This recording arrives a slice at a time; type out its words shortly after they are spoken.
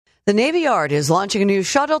The Navy Yard is launching a new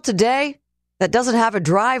shuttle today that doesn't have a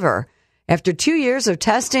driver. After 2 years of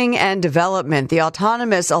testing and development, the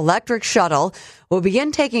autonomous electric shuttle will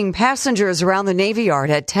begin taking passengers around the Navy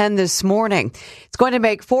Yard at 10 this morning. It's going to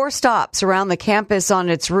make 4 stops around the campus on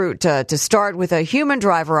its route to start with a human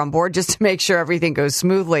driver on board just to make sure everything goes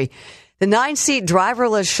smoothly. The 9-seat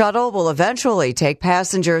driverless shuttle will eventually take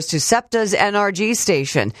passengers to SEPTA's NRG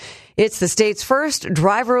station. It's the state's first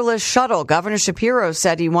driverless shuttle. Governor Shapiro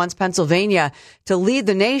said he wants Pennsylvania to lead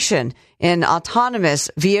the nation in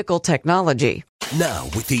autonomous vehicle technology. Now,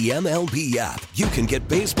 with the MLB app, you can get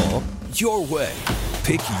baseball your way.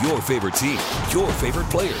 Pick your favorite team, your favorite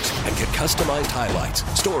players, and get customized highlights,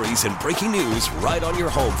 stories, and breaking news right on your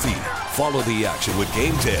home feed. Follow the action with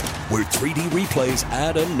Game 10, where 3D replays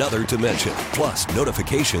add another dimension. Plus,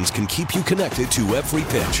 notifications can keep you connected to every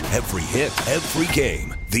pitch, every hit, every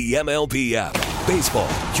game. The MLB app. Baseball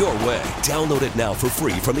your way. Download it now for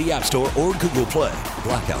free from the App Store or Google Play.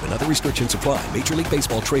 Blackout and other restrictions apply. Major League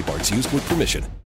Baseball trademarks used with permission.